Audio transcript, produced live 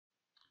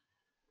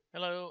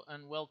Hello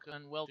and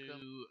welcome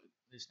to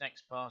this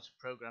next part of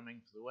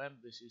programming for the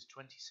web. This is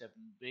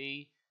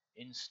 27B,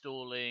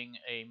 installing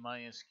a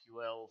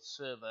MySQL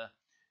server.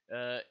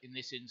 In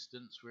this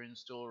instance, we're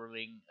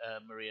installing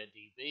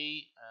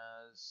MariaDB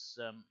as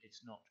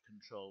it's not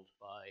controlled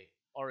by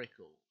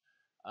Oracle.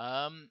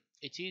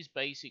 It is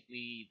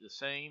basically the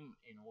same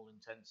in all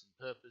intents and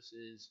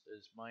purposes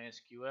as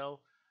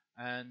MySQL,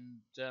 and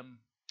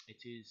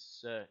it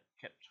is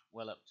kept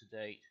well up to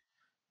date,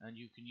 and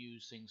you can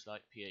use things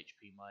like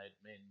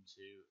phpMyAdmin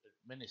to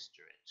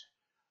administer it.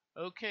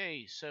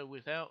 Okay, so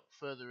without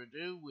further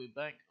ado, we're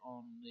back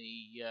on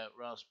the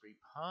Raspberry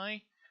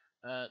Pi.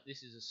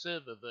 This is a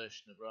server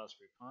version of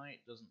Raspberry Pi.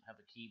 It doesn't have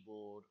a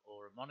keyboard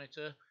or a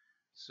monitor,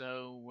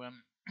 so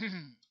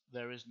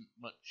there isn't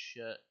much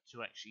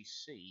to actually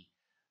see.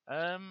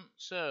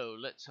 So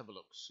let's have a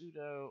look.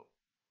 Sudo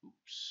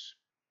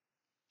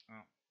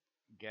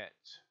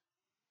get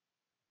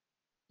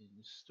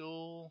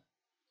install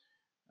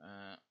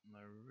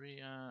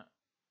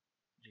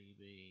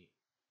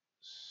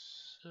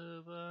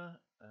mariadb-server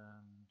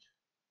and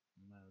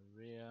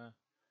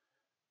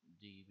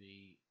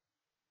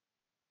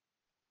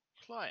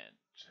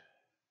mariadb-client.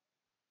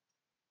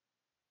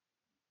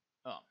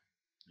 Oh,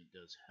 it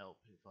does help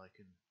if I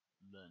can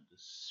learn to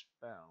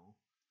spell.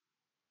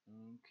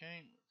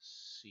 Okay,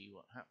 let's see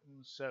what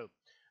happens. So,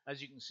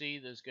 as you can see,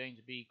 there's going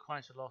to be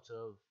quite a lot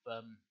of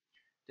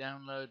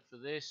download for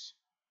this.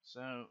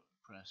 So,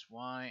 press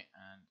Y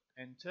and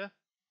enter.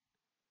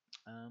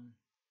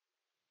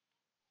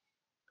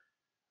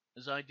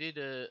 As I did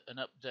an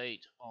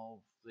update of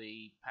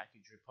the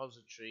package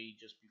repository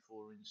just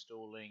before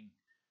installing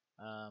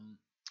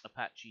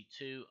Apache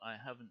 2, I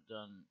haven't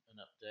done an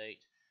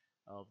update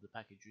of the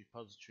package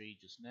repository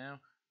just now,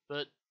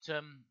 but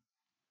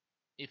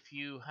if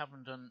you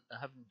haven't done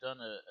an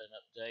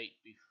update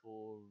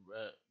before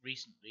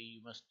recently,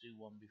 you must do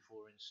one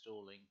before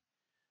installing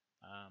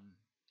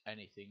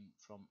anything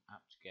from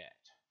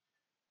apt-get.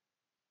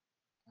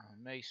 I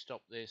may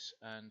stop this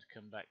and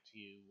come back to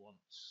you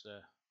once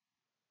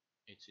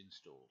it's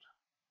installed.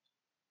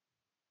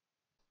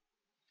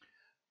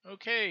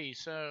 Okay,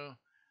 so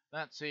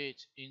that's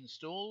it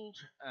installed,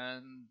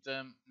 and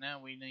now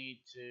we need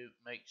to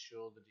make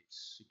sure that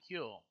it's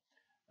secure.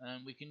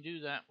 And we can do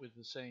that with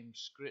the same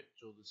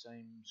script or the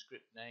same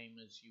script name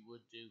as you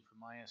would do for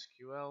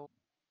MySQL.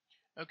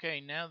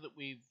 Okay, now that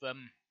we've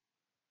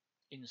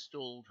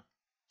installed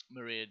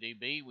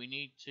MariaDB, we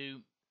need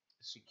to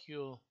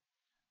secure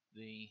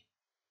the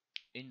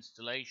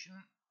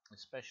installation,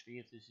 especially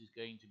if this is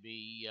going to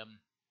be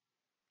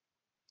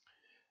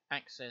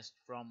accessed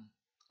from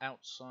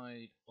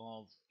outside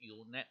of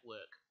your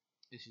network.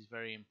 This is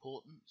very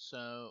important,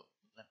 so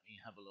let me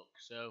have a look.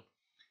 So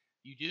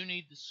you do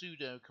need the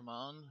sudo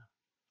command,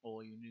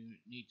 or you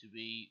need to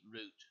be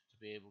root to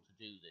be able to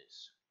do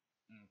this.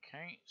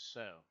 Okay,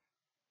 so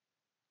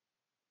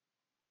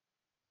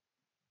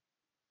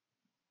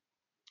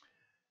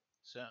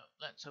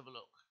let's have a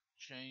look.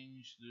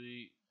 Change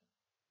the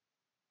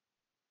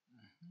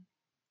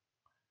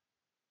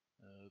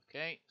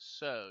okay,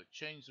 so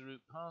change the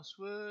root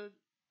password.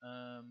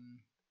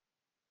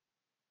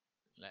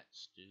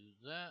 Let's do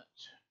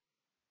that.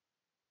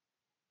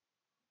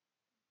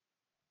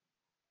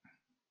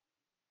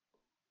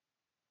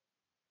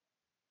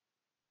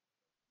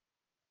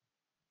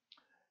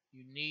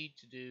 You need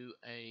to do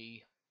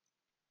a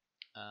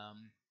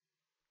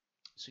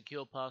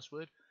secure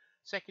password.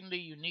 Secondly,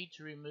 you need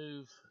to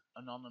remove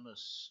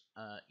anonymous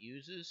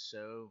users,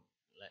 so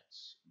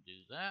let's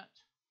do that.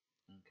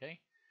 Okay.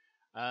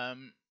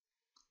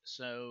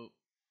 So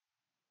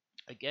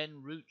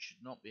again, root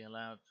should not be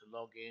allowed to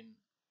log in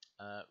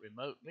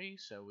remotely,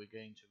 so we're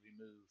going to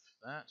remove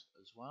that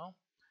as well.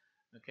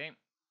 Okay.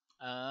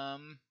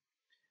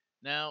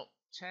 Now,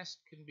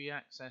 test can be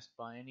accessed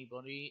by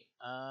anybody.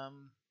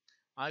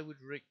 I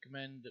would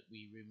recommend that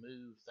we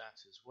remove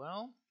that as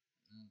well.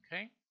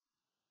 Okay.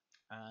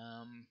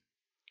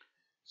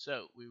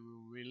 So we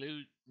will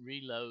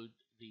reload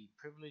the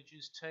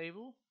privileges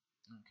table.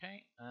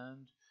 Okay,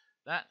 and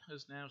that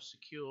has now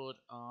secured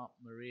our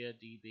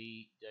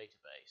MariaDB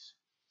database.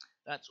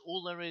 That's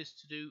all there is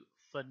to do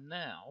for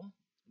now.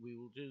 We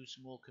will do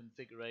some more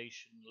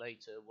configuration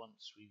later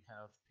once we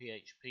have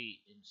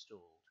PHP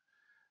installed.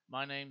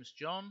 My name's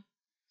John.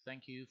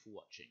 Thank you for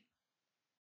watching.